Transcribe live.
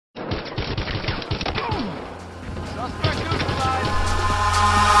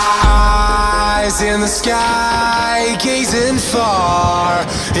eyes in the sky, gazing far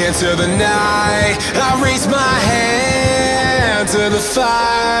into the night. I raise my hand to the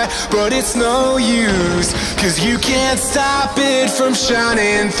fire, but it's no use, 'cause you can't stop it from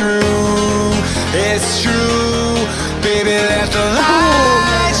shining through. It's true, baby, let the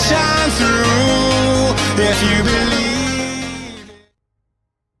light shine through, if you believe.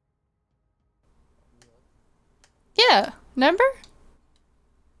 Yeah, remember?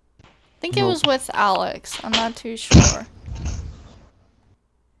 I think it was with Alex. I'm not too sure.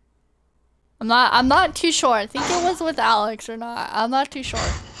 I'm not too sure. I think it was with Alex or not. I'm not too sure.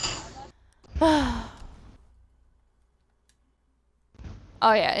 Oh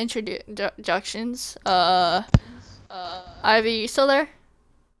yeah, introductions. Ivy, you still there?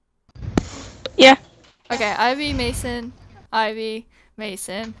 Yeah. Okay, Ivy, Mason, Ivy,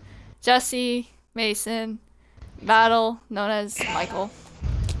 Mason, Jesse, Mason, Battle, known as Michael.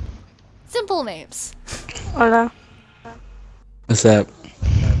 Simple names. Hola. What's up?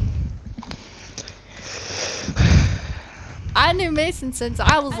 I knew Mason since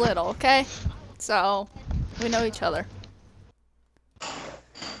I was little, okay? So, we know each other.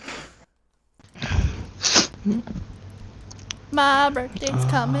 My birthday's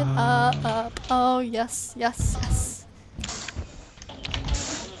coming up. Oh, yes, yes, yes.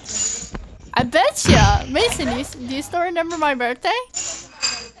 I bet ya! Mason, do you still remember my birthday?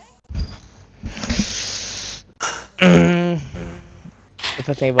 If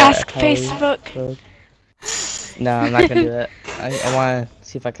I think about Ask Facebook. No, I'm not gonna do that. I wanna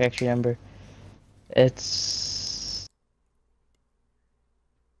see if I can actually remember. It's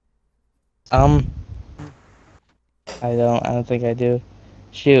I don't think I do.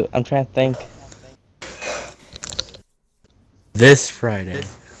 Shoot, I'm trying to think. This Friday.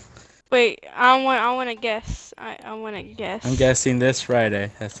 Wait, I want to guess. I want to guess. I'm guessing this Friday.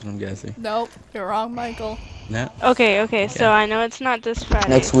 That's what I'm guessing. Nope, you're wrong, Michael. No. Okay, so I know it's not this Friday.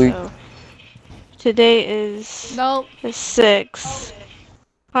 Next week. So today is Nope. the 6th.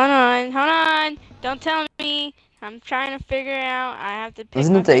 Hold on. Don't tell me. I'm trying to figure out. I have to pick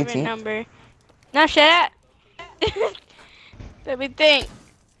Isn't my it the favorite 18th? number. No, shut up. Let me think.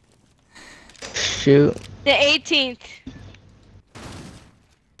 Shoot. The 18th.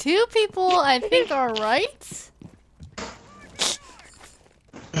 Two people I think are right.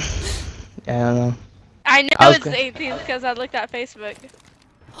 I don't know. I know was it's the 18th because I looked at Facebook.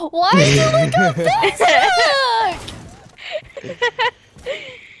 Why did you look up Facebook?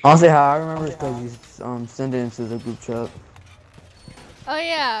 Honestly, how I remember is because you send it into the group chat. Oh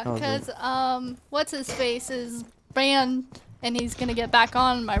yeah, Oh, because what's his face is banned and he's gonna get back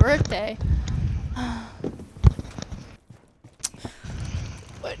on my birthday.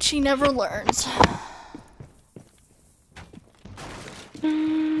 But she never learns.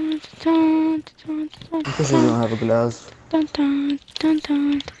 Because you don't have a glass.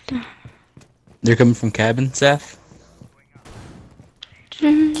 They're coming from cabin, Seth?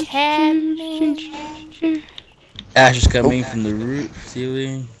 Ash is coming from the roof,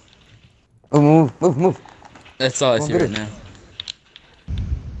 ceiling. Oh, move. That's all I see get right it. now.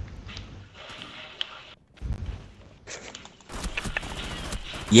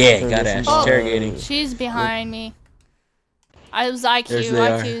 Yeah, got Ash. Oh, Interrogating. she's behind me. I was IQ. There's they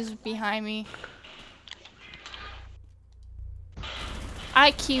are. IQ's behind me.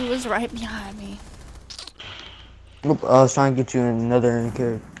 IQ was right behind me. Nope, I was trying to get you another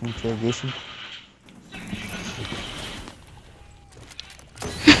interrogation.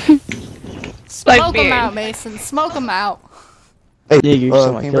 Smoke him out, Mason. Smoke him out. Hey, Yeah, you're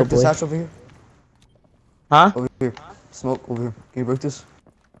so can you my break this killboy. hatch over here? Huh? Over here. Smoke over here. Can you break this?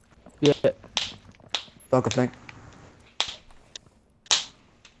 Yeah. Talk a thing.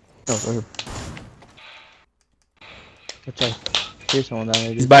 Oh, right here. What's up? Here's someone down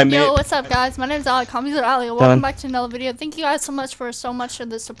there. He's by me. Yo, what's up, guys? My name's Ali. Call me Ali. Welcome back to another video. Thank you guys so much for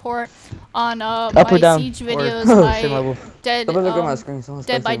the support on Up my or down? Siege videos, Say my my wolf. Dead Don't look at my screen. Someone's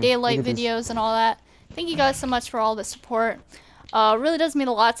Dead by texting me. Daylight Look at this. videos and all that. Thank you guys so much for all the support. Really does mean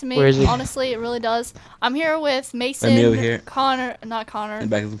a lot to me. Where is he? Honestly, it really does. I'm here with me over here. Mason, Connor, not In Connor, the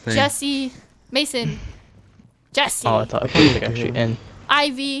back of the plane. Jesse, Mason, Jesse, Oh, I thought I was actually in.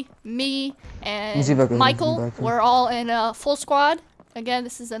 Ivy, me, You see and back there, Michael. back there. We're all in a full squad. Again,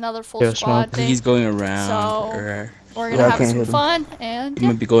 this is another full Yo, squad Smoke. thing. He's going around. So, or We're Yeah, gonna I have can't some hit him. fun and he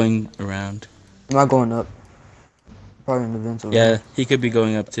might be going around. I'm not going up. Probably in the vents over Yeah, here. he could be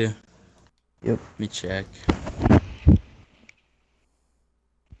going up too. Yep. Let me check.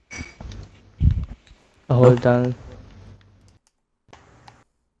 Hold it down. I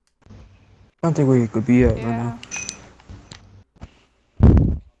don't think where you could be at right yeah. now.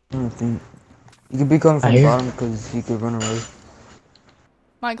 I don't think. You could be coming I from the hear. bottom because he could run away.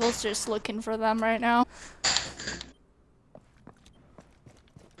 Michael's just looking for them right now.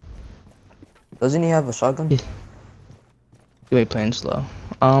 Doesn't he have a shotgun? You ain't playing slow.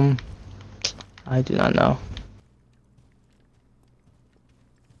 I do not know.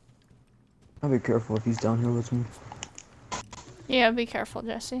 I'll be careful if he's down here with me. Yeah, be careful,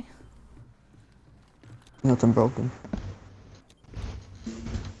 Jesse. Nothing broken.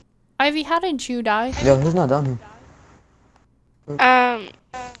 Ivy, how did you die? Yeah, he's not down here. I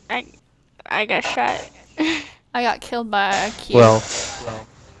got shot. I got killed by a cube. Well,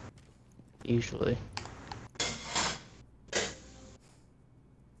 usually.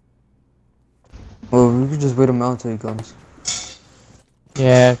 Well, we could just wait him out until he comes.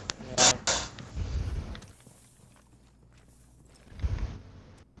 Yeah.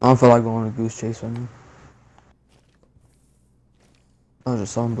 I don't feel like going on a goose chase right now. I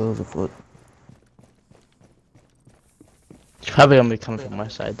just saw him, but it was a foot. He's probably gonna be coming from my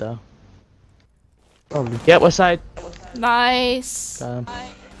side though. Probably. Yeah, what side? Nice.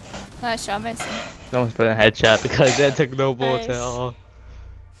 Nice job, Mason. No one's put a headshot because that took no bullets at Nice. all.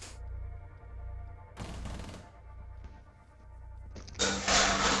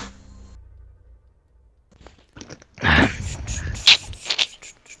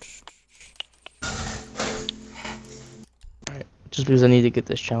 Alright, just because I need to get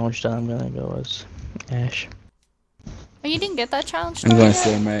this challenge done, I'm gonna go as Ash. Oh, you didn't get that challenge? I'm done going yet?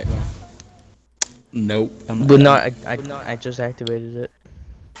 same right. Nope. I'm But no, I just activated it.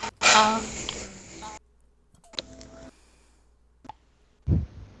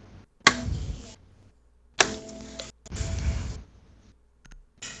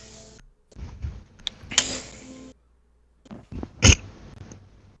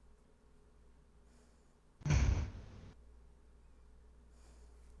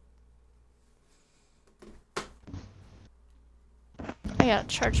 I gotta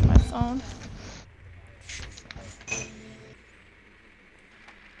charge my phone.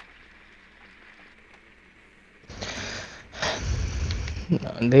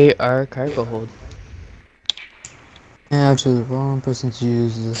 No, they are cargo hold. Yeah, actually, the wrong person to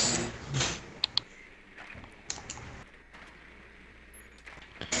use this.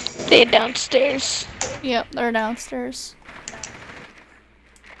 They're downstairs. Yep, they're downstairs.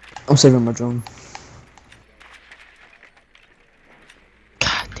 I'm saving my drone.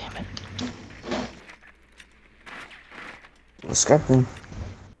 God damn it. Let's scrap him.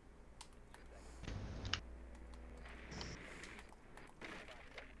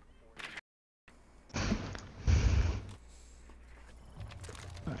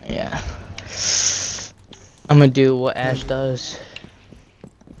 Yeah. I'm gonna do what Ash does.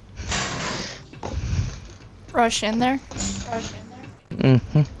 Rush in there.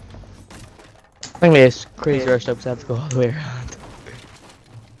 Mm-hmm. I think it's crazy rush ups have to go all the way around.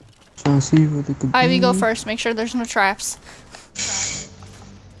 Trying to see what they could Ivy, do. go first. Make sure there's no traps.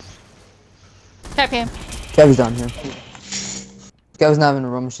 Tap him. Gabby's down here. Gabby's not in the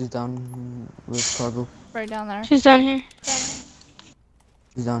room. She's down with cargo. Right down there. She's down here.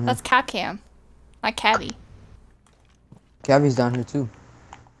 She's down here. That's Cap Cam. Not Cabby. Gabby's down here too.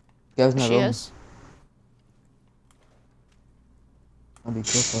 Gabby's not She roaming. is. I'll be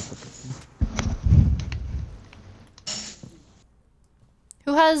careful.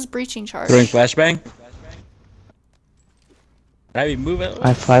 Who has breaching charge? throwing flashbang. Ivy, move it. I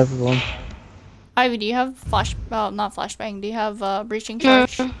have 5 of them. Ivy, do you have flash? Well, not flashbang. Do you have breaching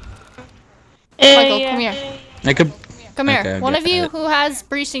charge? Michael, Yeah. come here. I could. Come here. Okay, I One got of you it. who has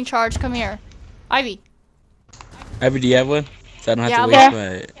breaching charge, come here. Ivy. Ivy, do you have one? So I don't have Yeah, to yeah.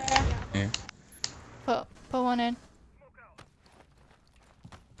 waste my. Yeah. Put one in.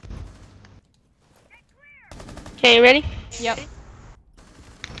 Okay, you ready? Yep.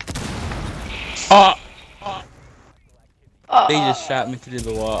 Oh! Oh. They just shot me through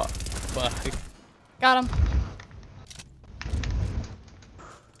the wall. Fuck. Got him.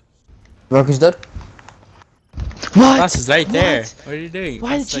 Rocky's dead? What? Boss is right there. What? What are you doing?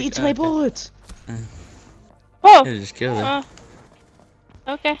 Why did That's she like, eat my okay. bullets? Whoa. I just killed him.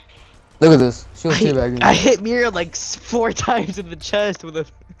 Okay. Look at this. She was teabagging. I hit Mira like 4 times in the chest with a.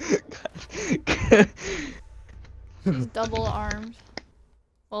 He's double armed.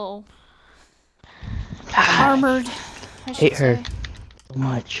 Well, armored. I should Hate her say. so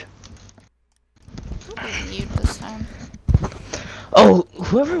much. You this time. Oh,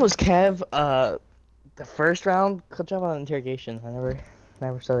 whoever was Kev, the first round, good job on interrogation. I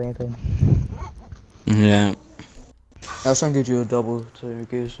never saw anything. Yeah. I was trying to get you a double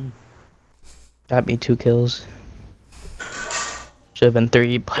interrogation. Got me 2 kills. Should have been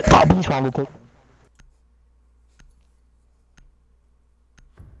 3, but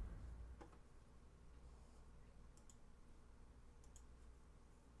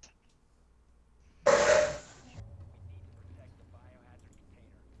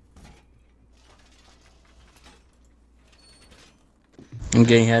I'm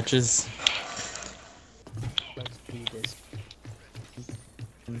getting hatches. Let's do this.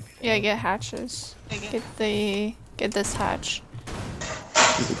 Yeah, get hatches. Get this hatch.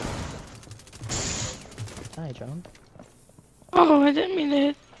 Hi, John. Oh, I didn't mean to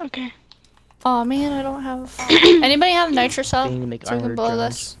hit. Okay. Oh man, I don't have. Anybody have nitrocell? They need to make So we can armored blow drones.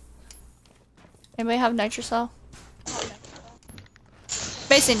 this. Anybody have nitrocell?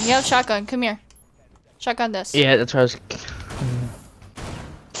 Mason, you have shotgun. Come here. Shotgun this. Yeah, that's what I was.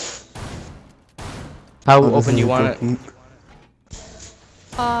 How Oh, this open is do you a want it? peek.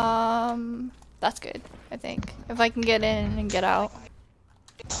 That's good. I think if I can get in and get out.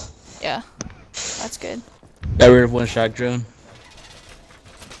 Yeah, that's good. Got rid of one shot drone.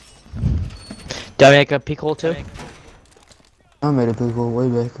 Do I make a peek hole too? I made a big hole way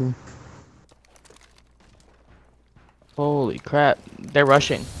back here. Holy crap! They're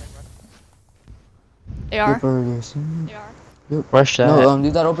rushing. They are. Yep, already seen it. They are. Rush that. No,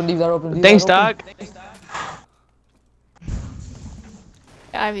 leave that open, leave that open, leave Thanks, that open. Doc.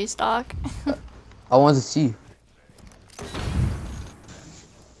 Ivy stock. I want to see.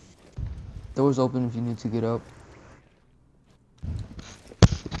 Doors open if you need to get out.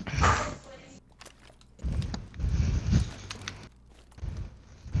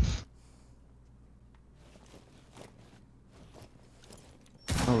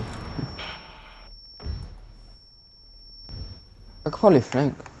 Oh. I could probably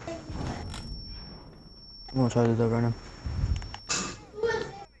flank. I'm gonna try to do that right now.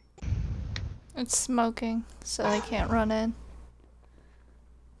 It's smoking, so they can't run in.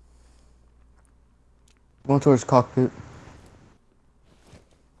 Going towards cockpit.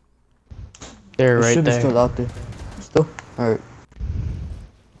 They're It right should be there. still out there. Still? Alright.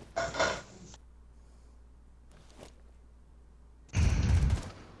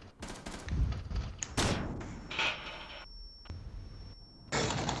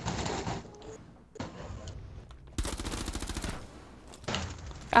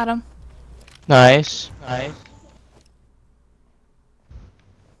 Got him. Nice. Nice.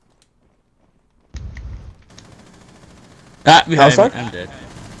 Ah, behind me. Outside? I'm dead.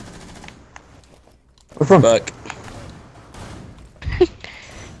 Where from? Fuck.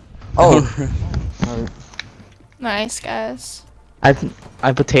 Oh. Alright. Nice, guys. I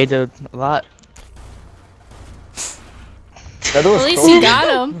potatoed a lot. That door At was least closed. you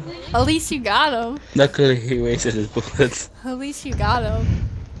got him. At least you got him. Luckily, he wasted his bullets. At least you got him.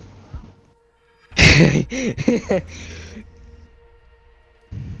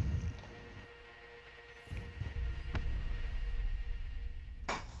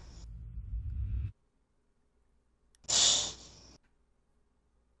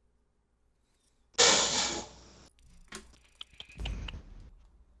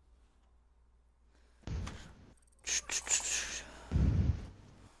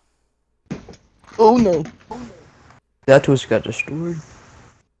 Oh no. That was got destroyed.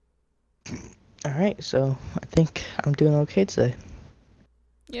 Alright, so I think I'm doing okay today.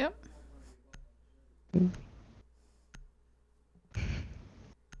 Yep.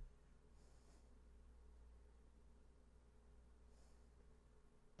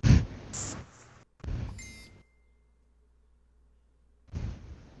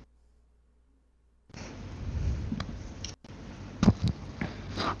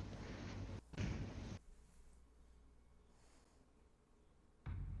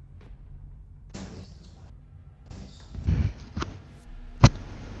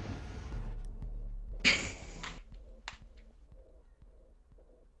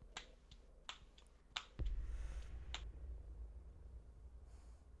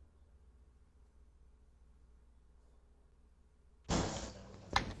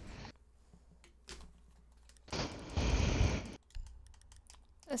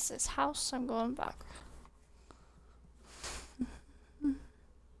 This is house. I'm going back.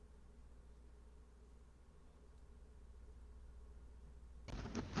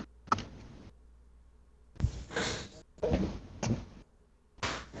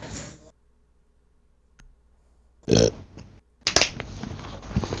 Okay.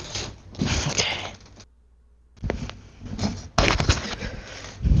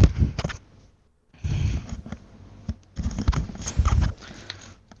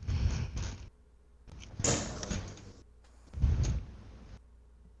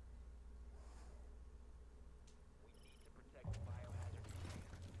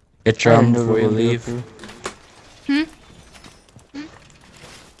 Get drum before you leave.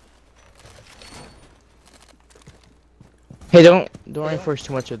 Hey, don't reinforce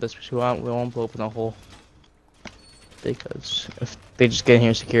too much of this because we won't blow open a hole. Because if they just get in here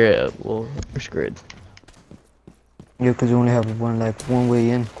and secure it, we're screwed. Yeah, because you only have one way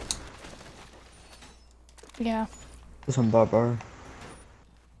in. Yeah. This one barbar.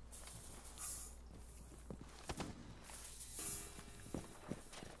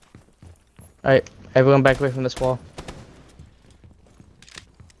 Alright, everyone back away from this wall.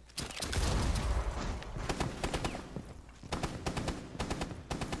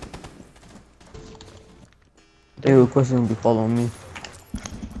 They requested him to be following me.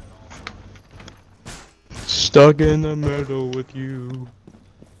 Stuck in the middle with you.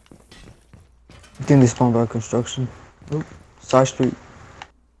 I think they spawned by construction. Oop. Side street.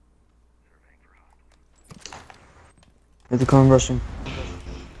 If they come rushing.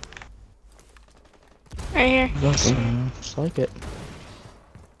 Right here. Just like it.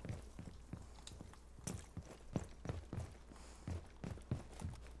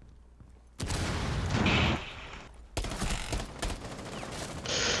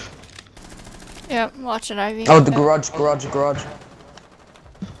 Yep, watch it, Ivy. Oh, the Yep. garage.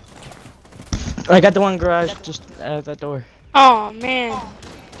 I got the one garage just out of that door. Oh man.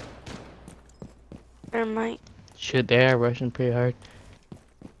 Never mind. Shoot, they are rushing pretty hard.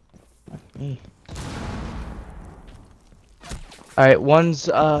 Fuck me. Alright, one's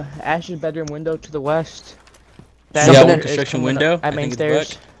Ash's bedroom window to the west. Yeah, Something one is construction coming window. up at I main think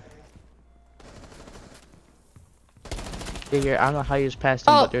it's stairs. Yeah, I don't know how you just passed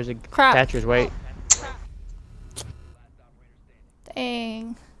him, Oh, but there's a crap. Thatcher's right.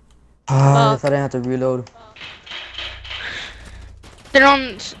 Dang. Ah, Fuck. if I didn't have to reload. They're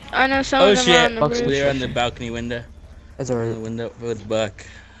on. I know some Oh of them are on shit! the Bucks roof. They're on the balcony window. That's On the alright. window with Buck.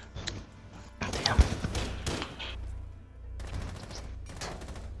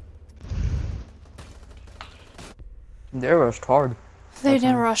 They rushed hard. They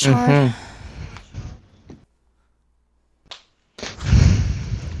didn't rush hard.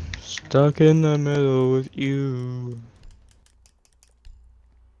 Stuck in the middle with you.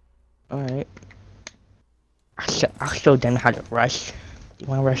 Alright. I'll show them how to rush. You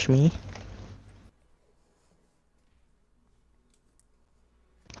wanna rush me?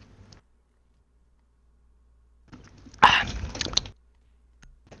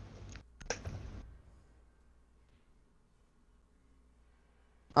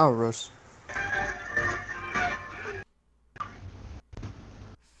 I'll rush.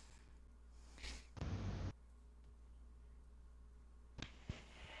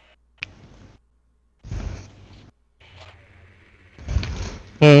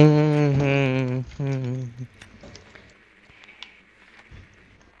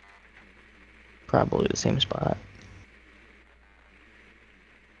 Probably the same spot.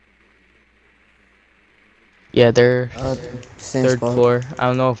 Yeah, they're Same third spot. floor. I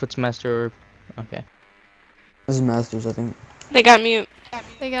don't know if it's master or... Okay. This is Masters, I think. They got mute.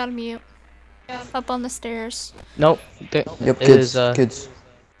 They got a mute. Up on the stairs. Nope. Yep, It kids. is,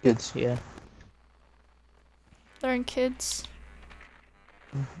 Kids. Yeah. They're in kids.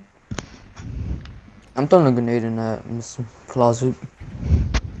 I'm throwing a grenade in that closet.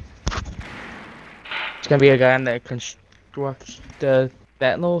 It's gonna be a guy that constructs that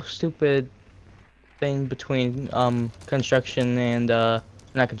little stupid thing between construction and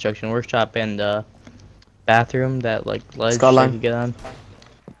not construction, workshop and bathroom, that like ledge Skyline. that you get on.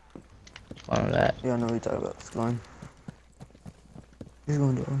 One of that. Yeah, I know what you're talking about. It's going. He's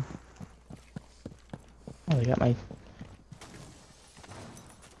going down. Oh, they got my...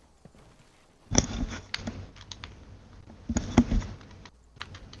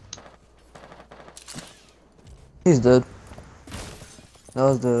 He's dead. That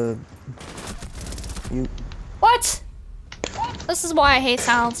was the... You... What? This is why I hate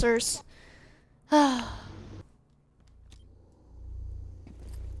silencers.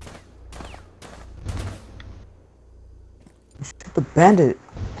 Shoot the bandit!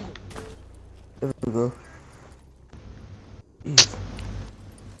 There we go. Jeez.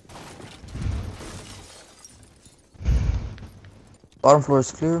 Bottom floor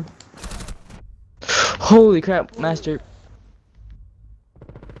is clear. Holy crap, master.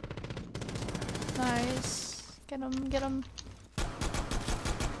 Nice. Get him, get him.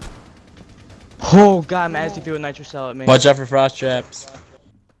 Oh god, Master threw a nitro cell at me. Watch out for frost traps.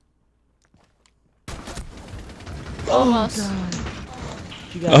 Almost.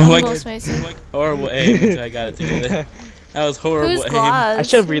 You got Oh my Almost, god. Mason. Horrible aim until I got it together. That was horrible Who's aim. Glaz? I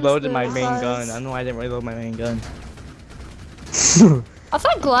should have Who's reloaded the my main Glaz? gun. I don't know why I didn't reload my main gun. I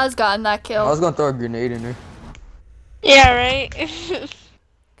thought Glaz got in that I kill. was gonna throw a grenade in there. Yeah, right.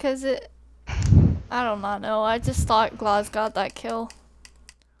 Cause it... I do not know. I just thought Glaz got that kill.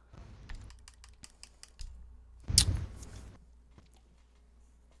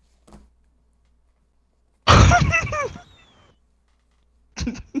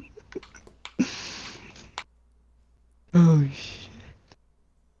 Oh shit.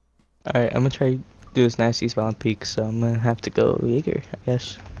 Alright, I'm gonna try to do this nasty spawn peak, so I'm gonna have to go Jaeger, I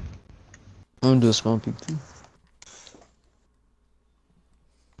guess. I'm gonna do a spawn peek too.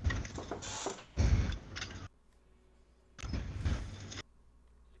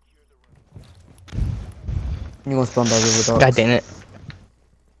 You gonna spawn by River Dogs? God damn it.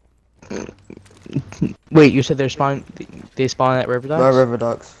 Wait, you said they spawn at River By Dogs? River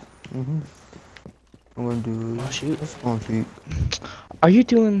Dogs. I'm gonna do Oh shoot. a spawn peek. Are you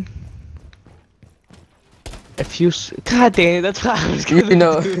doing a few God damn it, that's what I was gonna You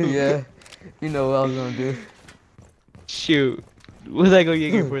know, do. yeah. You know what I was gonna do. Shoot. What did I go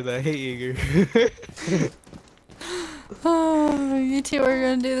Jaeger for that? I hate Jaeger. You two are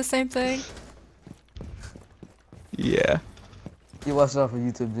gonna do the same thing. Yeah. You watched it off of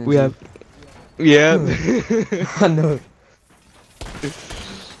YouTube, didn't We you? have Yeah. I know.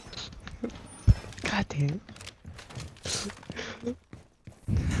 God damn it.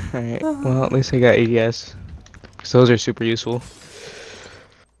 Alright, well at least I got ADS. Cause those are super useful.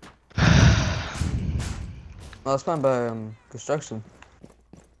 Oh, it's spawned by construction.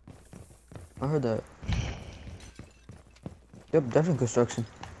 I heard that. Yep, definitely construction.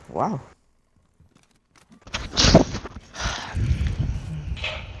 Wow.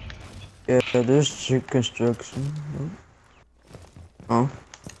 Yeah, there's construction. Oh.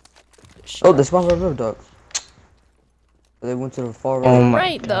 Oh, they spawned by River Dogs. They went to the far right. Oh my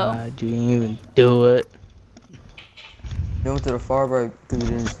Right, though. god, you didn't even do it. They went to the far right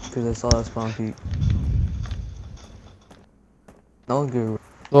because they saw that spawn peak. No good.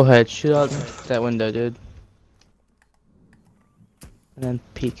 Go ahead, shoot out that window, dude. And then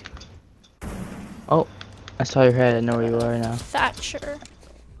peek. Oh, I saw your head, I know where you are now. Thatcher.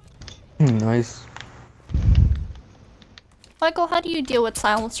 Nice. Michael, how do you deal with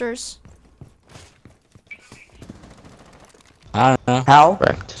silencers? I don't know. How?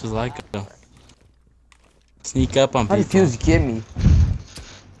 Correct. Just like sneak up on How did people. Fuse get me?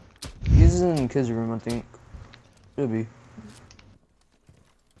 Fuse is in the kids' room, I think. Should be.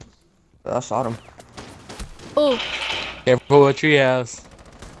 I shot him. Oh, Careful with treehouse.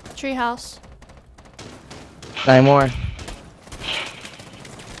 treehouse. 9 more.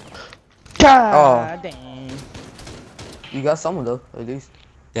 God dang. You got someone though, at least.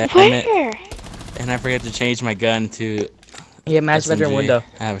 Damn it. And I forgot to change my gun to Yeah, master bedroom SMG. window.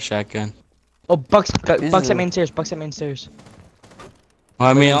 I have a shotgun. Oh, Bucks at Easily. main stairs, Bucks at main stairs. Well,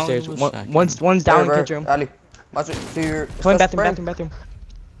 I mean, Main I'll stairs. use a One, shotgun. one's down in kids room. Ali, watch it. To your Come in, special bathroom, friend. bathroom.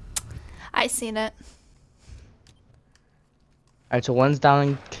 I seen it. Alright, so one's down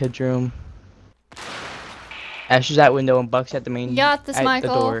in kids room. Ash is at window and Bucks at the main. You got this, at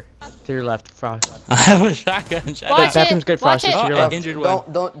Michael. the door. To your left, Frost. I have a shotgun. Watch bathroom's it. good, Watch Frost. It's it. to your Oh, left. injured one.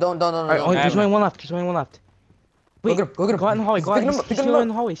 Don't. Alright, I there's have only it. one left. There's only one left. Wait, Go get him. go out in the hallway. Go out. Pick him He's up, pick him healing in up.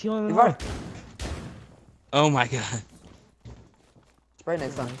 the hallway. He's healing in the He's hallway. right. Oh my god. Spray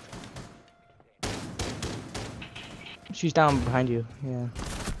next time. She's down behind you. Yeah.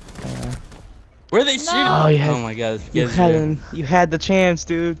 Where are they shooting? No. Oh, you had, Oh my god. you you had the chance,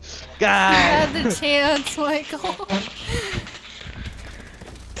 dude. You God. had the chance, Michael.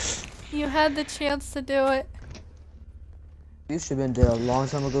 You had the chance to do it. You should have been dead a long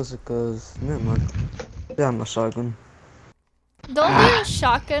time ago, because never mind. Yeah, my shotgun. Don't leave a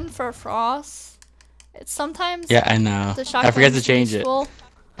shotgun for Frost. It's sometimes Yeah, I know. the shotgun. I forgot to change it.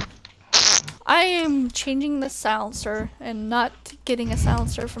 I am changing the silencer and not getting a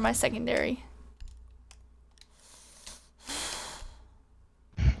silencer for my secondary.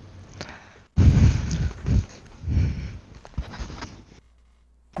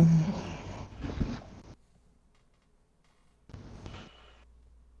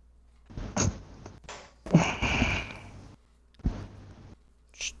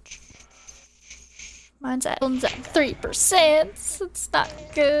 Mine's at 3%. It's not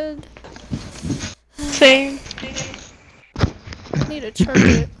good. Same. I need to charge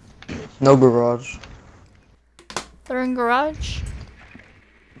it. No garage. They're in garage.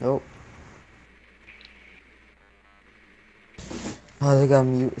 Nope. Oh, they got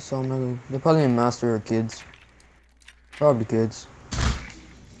mute, so I'm not gonna. They're probably in master or kids. Probably kids.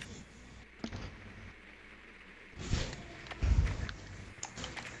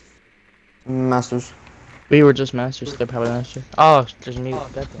 Masters. We were just masters. They're probably masters. Oh, there's me.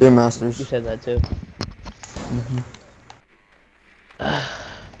 They're You masters. said that too.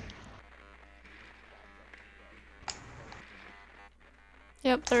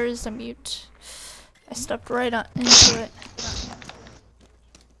 Yep, there is a mute. I stepped right on into it.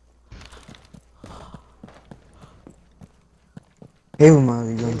 Hey, when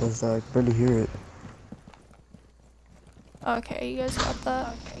my gun does that, I can barely hear it. Okay, you guys got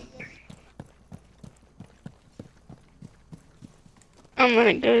that. I'm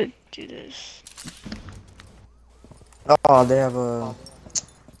gonna go do this. Oh, they have a.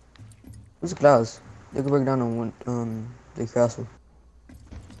 What's the class? They can break down on one the castle.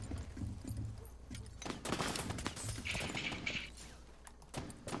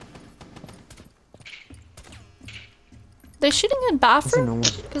 They shooting in I see no bathroom? one.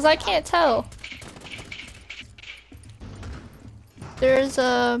 Cause I can't tell. There's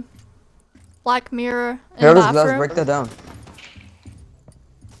a black mirror in Here, this glass. bathroom. Break that down.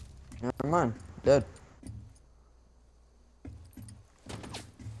 Never mind. Dead.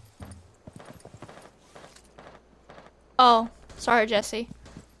 Oh, sorry, Jesse.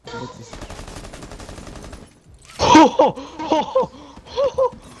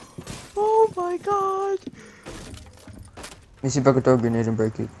 Oh my god! Let me see if I can throw a grenade and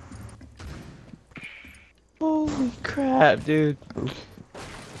break it. Holy crap, dude.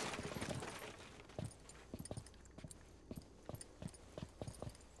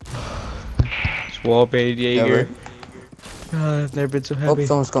 It's wall bait Jaeger. right. God, I've never been so Oh, happy.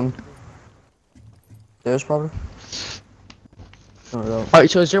 someone's coming. There's probably. No, no. Alright,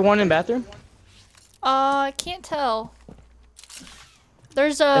 so is there one in bathroom? I can't tell.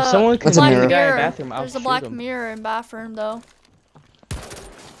 There's If a someone can What's a black mirror? the guy in mirror. bathroom, I'll There's a shoot black him. mirror in bathroom though.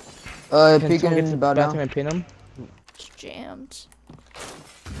 Can Peeking someone get to in the about bathroom now. and pin him? It's jammed.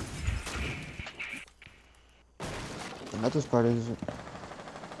 Not this part, is it?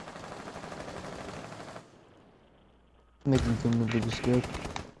 Making them a bit scared.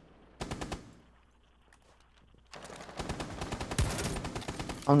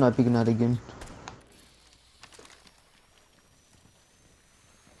 I'm not peeking out again.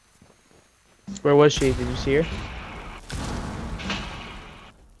 Where was she? Did you see her?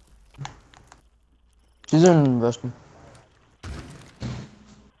 She's in restroom.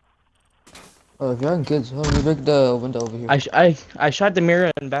 Oh, if you're having kids, let me break the window over here. I shot the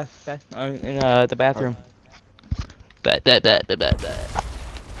mirror in the bathroom.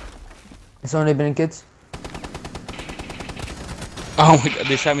 Has somebody been in kids? Oh my god,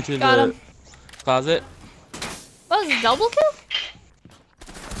 they shot me through Got the him. closet. What was it, double kill?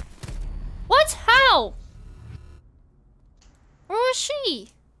 What? How? Where was she?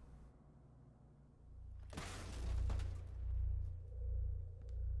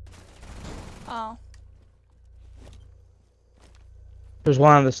 Oh, There's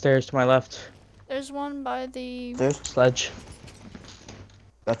one on the stairs to my left. there's one by the There's. Sledge.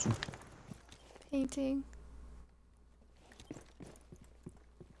 Got you. painting.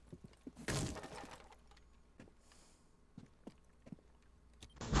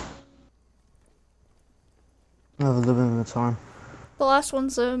 I have a little bit of time. The last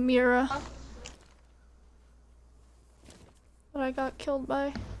one's a mirror. That I got killed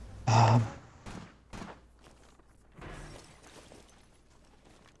by.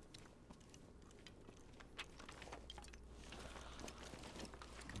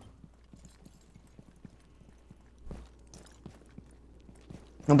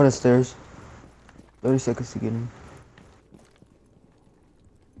 Nobody upstairs. 30 seconds to get in.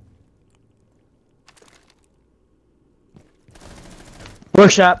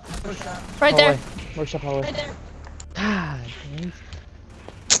 Workshop. Right there. Workshop hallway. Right there. God, man.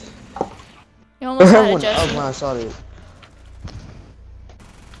 You almost had it, When Jesse. I saw it.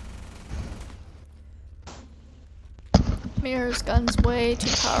 Mirror's gun's way too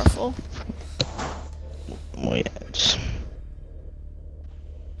powerful. Oh yes.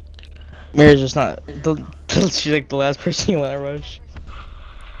 Mirror's just not. She's like the last person you want to rush.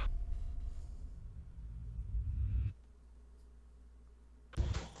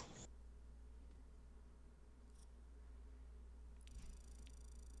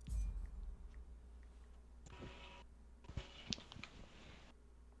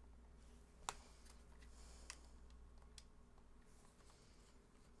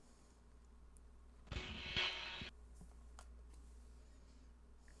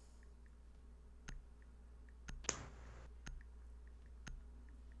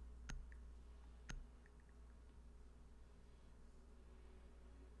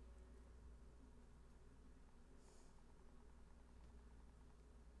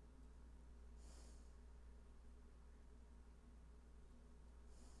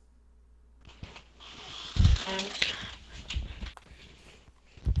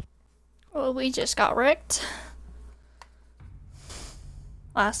 Well, we just got wrecked.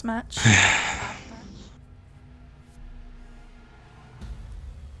 Last match.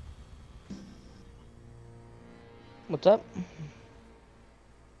 What's up?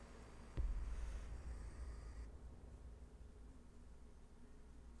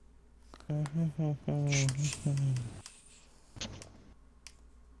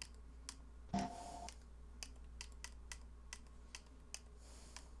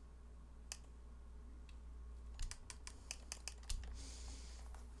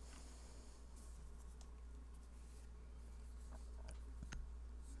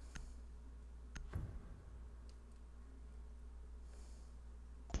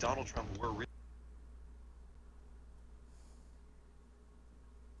 Donald Trump were really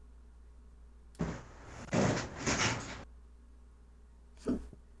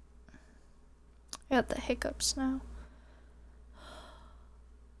I got the hiccups now.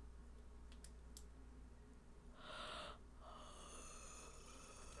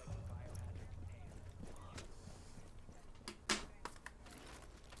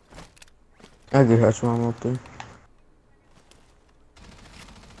 I get hatch one up there.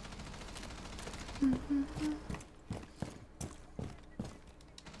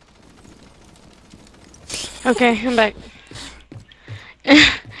 Okay, I'm back.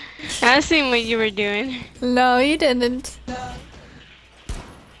 I seen what you were doing. No, you didn't.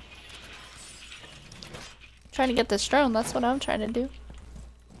 Trying to get this drone, that's what I'm trying to do.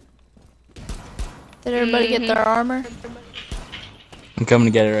 Did everybody get their armor? I'm coming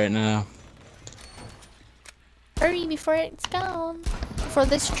to get it right now. Hurry before it's gone. For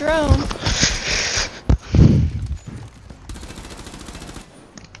this drone.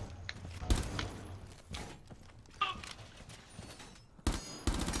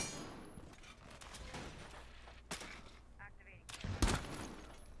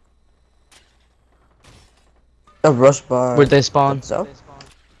 A rush by. Where'd they spawn? So?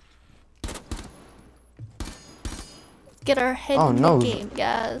 Get our head Oh, in no. the game,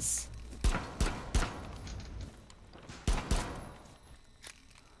 guys.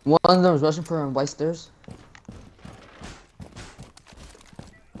 One of them was rushing for him white stairs.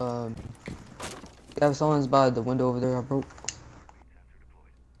 Yeah, someone's by the window over there. I broke.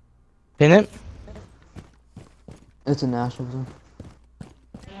 Pin it? It's a national zone.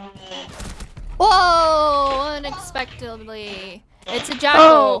 Whoa! Unexpectedly. It's a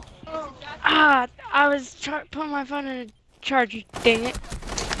jackal. Ah, I was putting my phone in a charger. Dang it.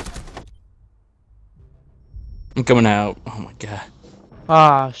 I'm coming out. Oh my god.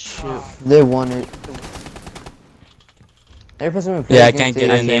 Ah, shoot. They won it. Every person we play Yeah, I against, can't get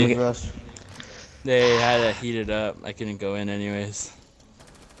they in there. can't rush. They had to heat it up. I couldn't go in anyways.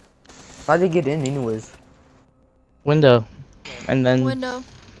 How'd they get in anyways? Window. And then Window.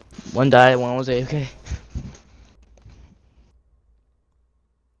 one died, one was AFK.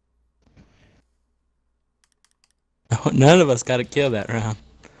 None of us got a kill that round.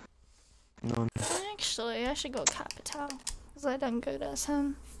 No. Actually, I should go Capital. Because I done good as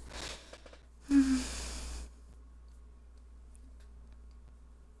him.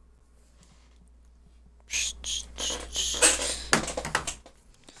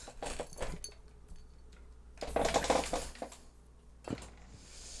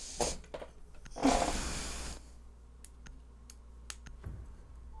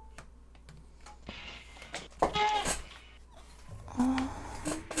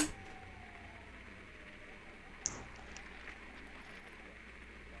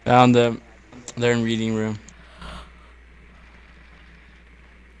 Found them. They're in reading room.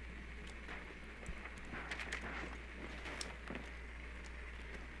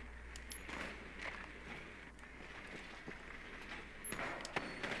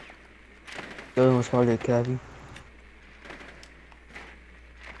 The other one's probably a cabby.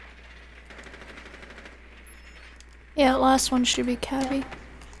 Yeah, last one should be Cavi.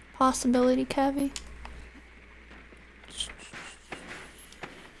 Possibility Cavi.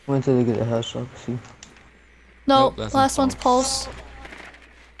 Wait until they get a headshot. See. No, Nope, that's last not one's Pulse.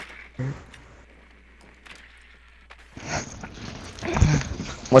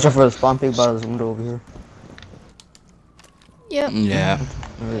 Watch out for the spawn pig by this window over here. Yep. Yeah.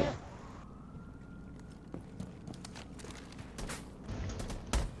 Alright.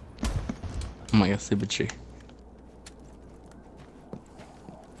 Oh my god, stupid tree.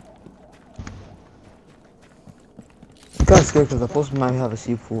 I'm kinda scared because the post might have a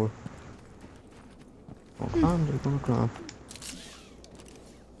C4. Oh, climb, they're gonna climb.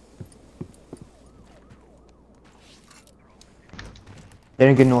 They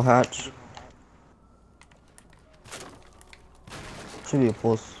didn't get no hatch. Should be a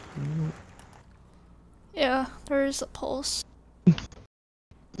pulse. Yeah, there is a Pulse.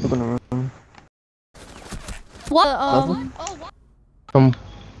 They're gonna run. What? Nothing? From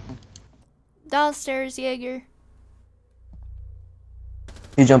Downstairs, Jaeger.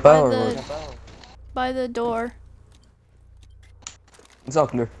 You jump By out or the, what? by the door. It's all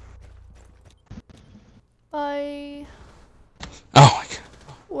clear. by Oh my god.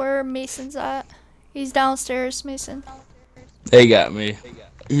 where Mason's at. He's downstairs, Mason. They got me.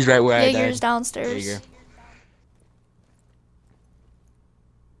 He's right where I Jaeger's died. downstairs. Jaeger.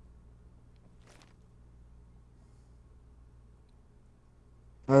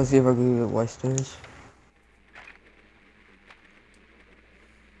 Let's see if I can get white stairs.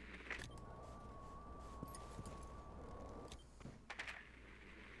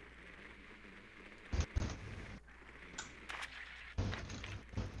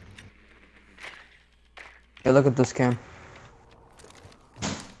 Hey, look at this cam.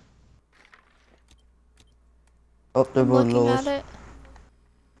 Oh, they're both Looking lowest. at it.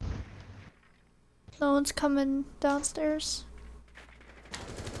 No one's coming downstairs.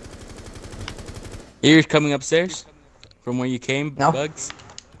 You're coming upstairs? From where you came, No. Bugs?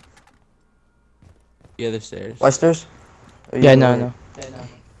 The other stairs. White stairs? Or Yeah, you no, right? no.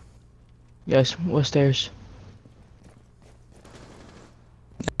 Yes, what stairs?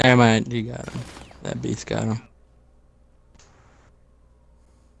 Never mind, you got him. That beast got him.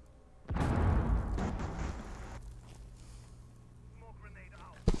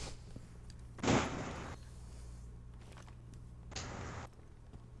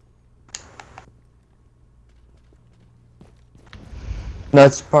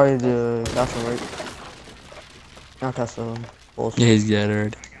 That's probably the castle, right? Not castle. Bullshit. Yeah, he's dead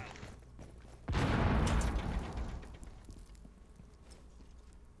already.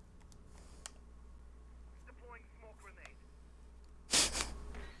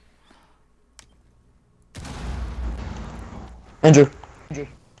 Andrew.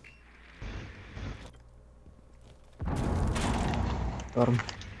 Got him.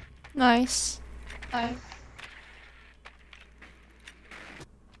 Nice.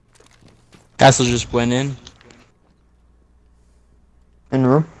 Castle just went in. In the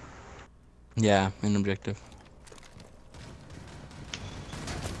room? Yeah, in objective.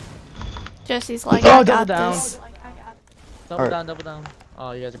 Jesse's like, Oh, I double got down. this. Double Alright. down, double down.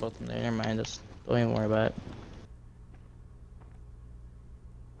 Oh, you guys are both in there. Never mind. Just don't even worry about it.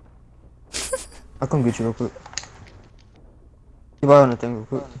 I'll come get you real quick. You buy on the thing real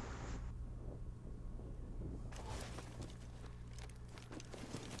quick.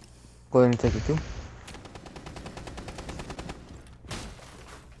 Go ahead and take it too.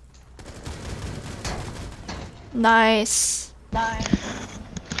 Nice.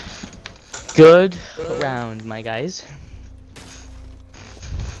 Good round, my guys.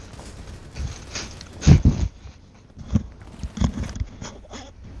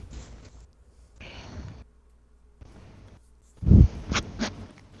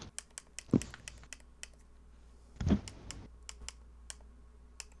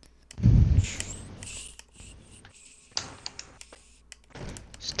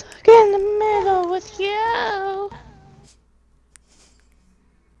 Stuck in the middle with you.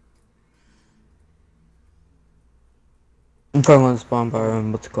 I'm probably gonna spawn by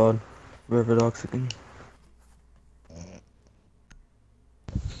what's it called? River Docks again.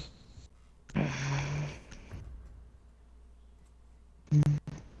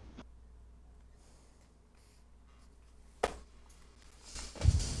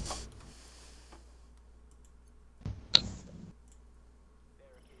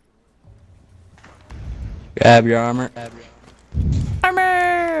 Grab your armor.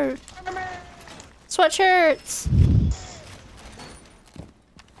 Armor! Sweatshirts!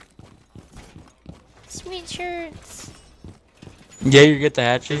 Sweet shirts! Yeah, you get the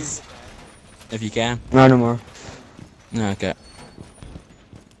hatches. If you can. Not anymore. Okay.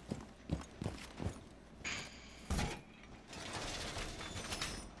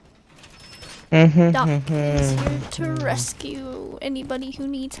 Doc is here to rescue anybody who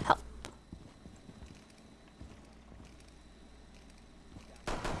needs help.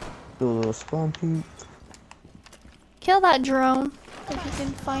 Do a little spawn peek. Kill that drone if you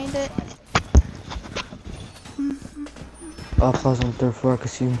can find it. I'll pause on the third floor, I can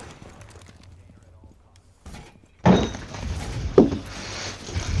see him.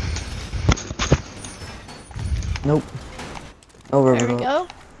 Nope. No river There we Dock. go.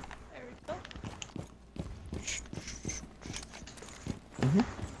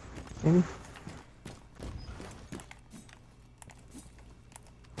 Maybe.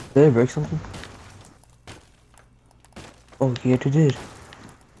 Did I break something? Oh, yeah, it did.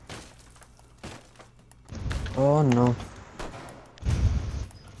 Oh no.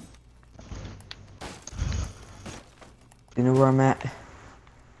 You know where I'm at?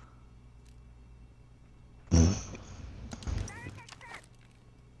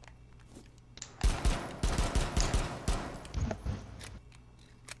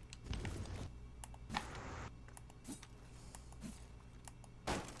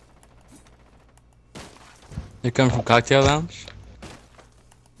 They're coming from Cocktail Lounge.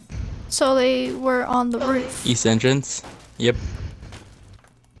 So they were on the roof. East entrance. Yep.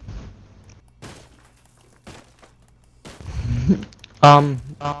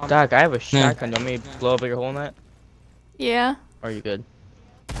 Doc, I have a shotgun. Don't me blow a bigger hole in that? Yeah. Or are you good?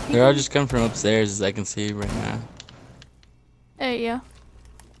 They're all just coming from upstairs, as I can see right now. Hey, yeah.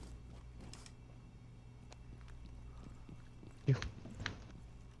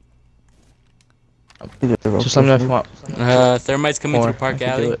 Just let me know if you want. Thermite's coming Or through Park I can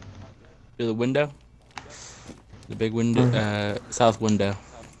do Alley. it. Through the window. The big window, south window.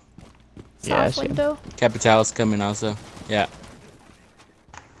 Yeah, I South see 'em. window. Capital's coming also. Yeah.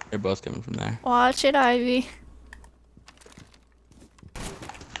 They're both coming from there. Watch it, Ivy.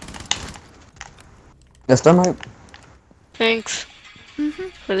 That's thermite. Thanks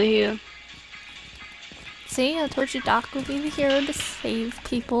for the heal. See, I told you Doc would be the hero to save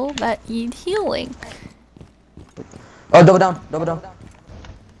people that need healing. Oh, double down, double down.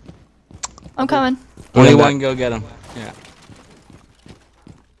 I'm coming. Only one, go get him. Yeah.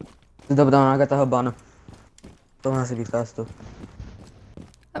 Double down, I got the hub on him. Someone has to be fast though.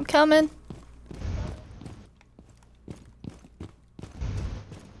 I'm coming.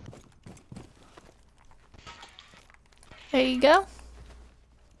 There you go.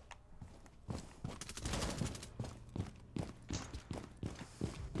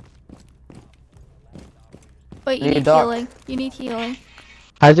 Wait, you Need a need doc. healing. You need healing.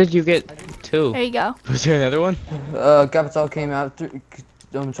 How did you get 2? There you go. Was there another one? Capital came out.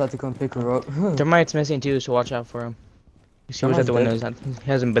 Tried to come pick her up. Thermite's missing too, so watch out for him. You see who's at the Thermite's windows. He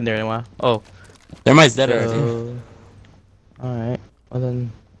hasn't been there in a while. Oh. Thermite's dead already. Alright. Well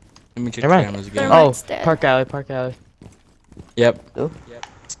then. Let me check the Thermite. cameras again. Thermite. Oh, Thermite's dead. Park Alley, Park Alley. Yep. Oh.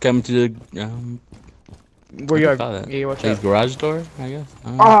 It's coming to the Where you are? call that? Yeah, watch His out. garage door, I guess. I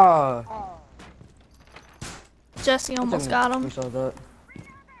don't know. Ah! Jesse almost got him. We saw that.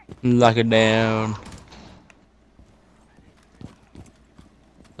 Lock it down.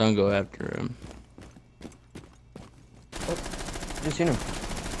 Don't go after him. Just seen him.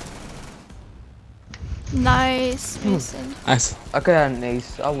 Nice, Mason. Nice. I could have had an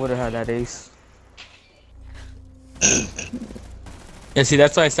ace. I would have had that ace. Yeah, see,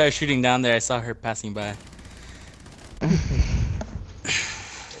 that's why I started shooting down there. I saw her passing by.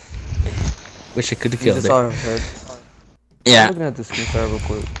 Wish I could have You killed just her. saw her head. I'm Yeah. looking at the screenshot real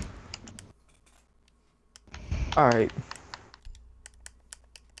quick. Alright.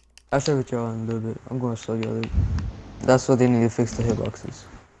 I'll share with y'all in a little bit. I'm gonna show y'all. That's what they need to fix the hitboxes.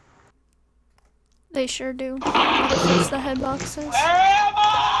 They sure do. Fix the headboxes.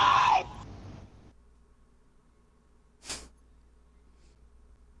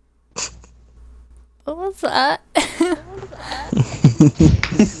 What was that?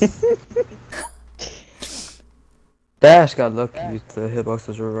 Dash got lucky if the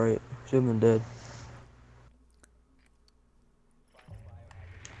hitboxes were right. Should've been dead.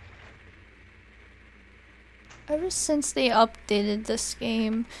 Ever since they updated this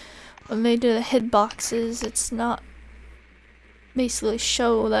game, when they do the hitboxes, it's not basically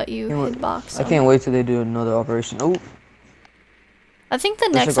show that you hitbox I them. can't wait till they do another operation. Oh, I think the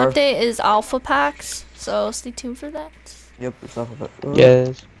next update is alpha packs, so stay tuned for that. yep, it's off of that.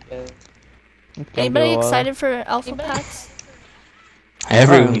 Yes. Anybody excited for alpha packs?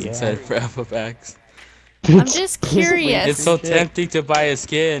 Everyone's yeah. excited for Alpha Packs. I'm just curious. It's so tempting to buy a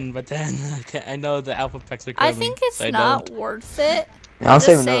skin, but then I know the Alpha Packs are coming. I think it's so I not don't. worth it. Yeah, I'm Just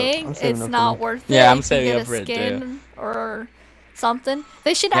saving saying, up. I'm saving it's up for not them. worth it. Yeah, I'm if you saving get up a for it, too. skin or something.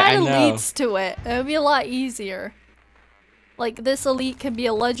 They should Yeah, I add know. elites to it. It would be a lot easier. Like this elite could be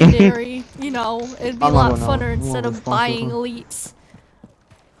a legendary. You know, it'd be a I'm lot not gonna- funner I'm instead not of buying responsible. elites.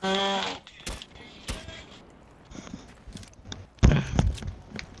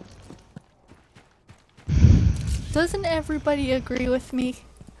 Doesn't everybody agree with me?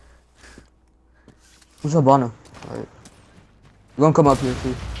 What's up, Bono? Alright. We're gonna come up here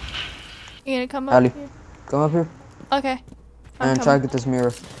too. You gonna come up Ali. here? Come up here Okay. I'm and try to coming. get this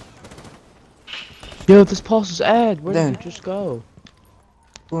mirror. Yo, this pulse is ad. Where Then. did you just go?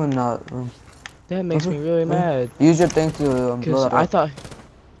 We're in that room. That makes me really mad. Use your thing to blow Because that I up. thought.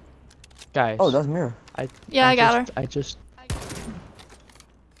 Guys. Oh, that's mirror. Yeah, I got her. I just.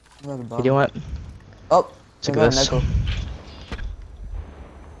 We're at the You bottom. know what? Oh, Check I got an this. echo.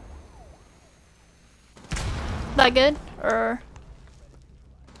 That good? Or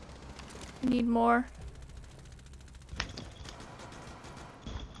need more?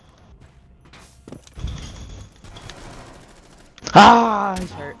 Ah,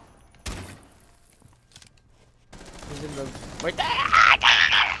 he's hurt. He's in the right there.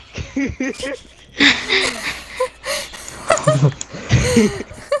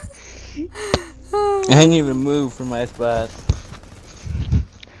 I didn't even move from my spot.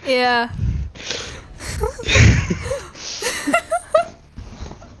 Yeah.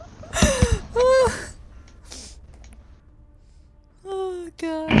 Oh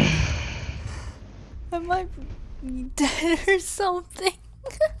god. I might be dead or something.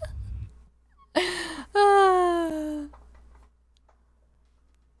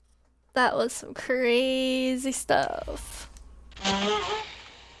 That was some crazy stuff.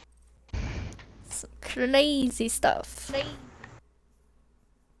 Some crazy stuff.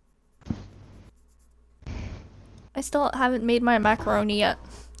 I still haven't made my macaroni yet,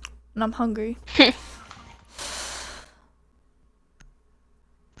 and I'm hungry.